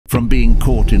being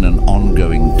caught in an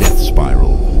ongoing death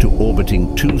spiral to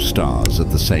orbiting 2 stars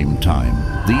at the same time,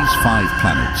 these 5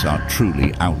 planets are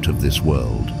truly out of this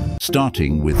world.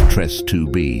 Starting with TRES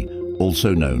 2b,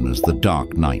 also known as the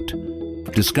Dark Knight.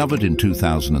 Discovered in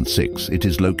 2006, it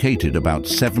is located about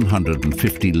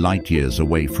 750 light-years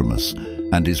away from us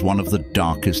and is one of the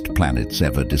darkest planets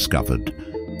ever discovered.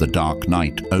 The Dark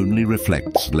Knight only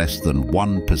reflects less than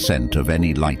 1% of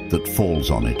any light that falls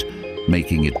on it,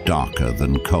 making it darker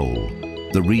than coal.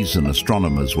 The reason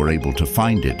astronomers were able to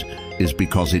find it is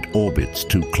because it orbits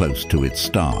too close to its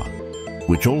star,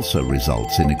 which also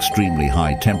results in extremely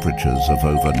high temperatures of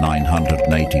over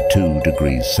 982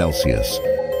 degrees Celsius,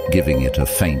 giving it a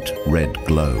faint red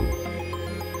glow.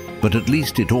 But at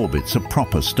least it orbits a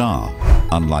proper star,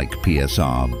 unlike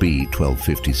PSR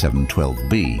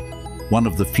B125712b, one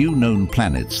of the few known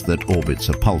planets that orbits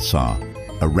a pulsar,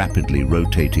 a rapidly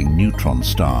rotating neutron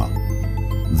star.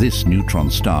 This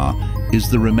neutron star is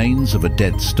the remains of a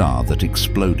dead star that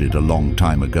exploded a long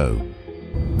time ago.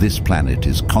 This planet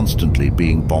is constantly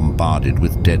being bombarded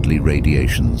with deadly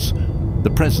radiations.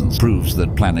 The presence proves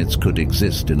that planets could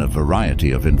exist in a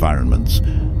variety of environments,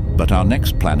 but our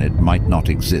next planet might not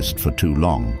exist for too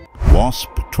long.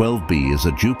 WASP-12b is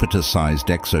a Jupiter-sized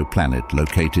exoplanet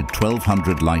located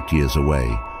 1,200 light-years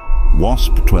away.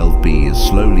 WASP-12b is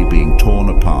slowly being torn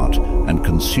apart and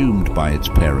consumed by its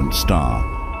parent star,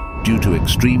 due to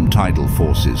extreme tidal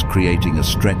forces creating a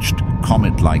stretched,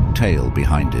 comet-like tail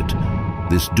behind it.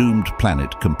 This doomed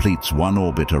planet completes 1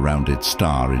 orbit around its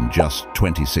star in just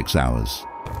 26 hours.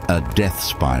 A death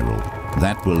spiral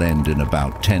that will end in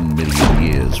about 10 million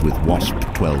years, with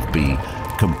WASP-12b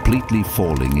completely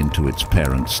falling into its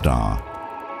parent star.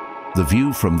 The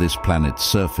view from this planet's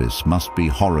surface must be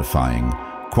horrifying,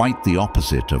 quite the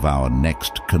opposite of our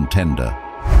next contender,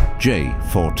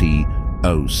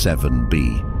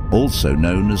 J4007b. Also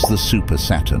known as the Super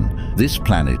Saturn. This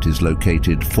planet is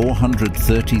located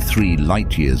 433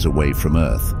 light-years away from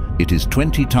Earth. It is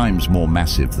 20 times more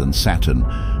massive than Saturn,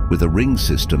 with a ring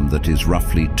system that is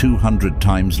roughly 200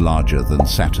 times larger than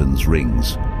Saturn's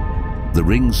rings. The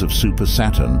rings of Super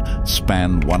Saturn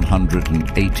span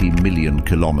 180 million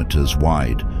kilometers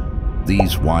wide.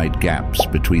 These wide gaps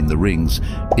between the rings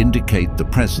indicate the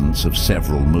presence of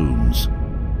several moons.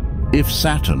 If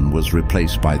Saturn was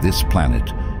replaced by this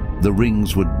planet, the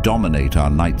rings would dominate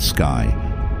our night sky.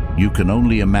 You can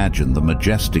only imagine the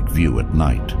majestic view at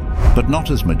night, but not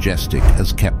as majestic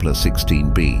as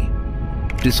Kepler-16b.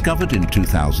 Discovered in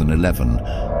 2011,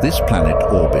 this planet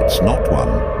orbits not 1,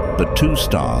 but 2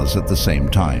 stars at the same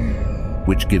time,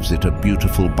 which gives it a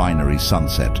beautiful binary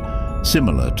sunset,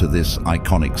 similar to this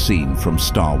iconic scene from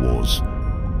Star Wars.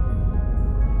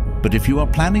 But if you are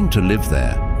planning to live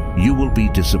there, you will be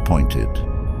disappointed.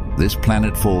 This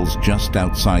planet falls just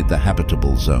outside the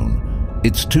habitable zone.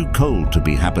 It's too cold to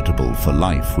be habitable for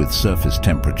life, with surface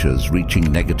temperatures reaching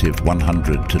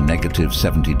 -100 to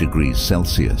 -70 degrees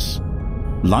Celsius.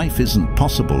 Life isn't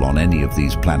possible on any of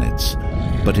these planets,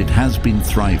 but it has been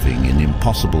thriving in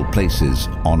impossible places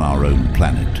on our own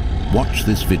planet. Watch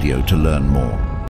this video to learn more.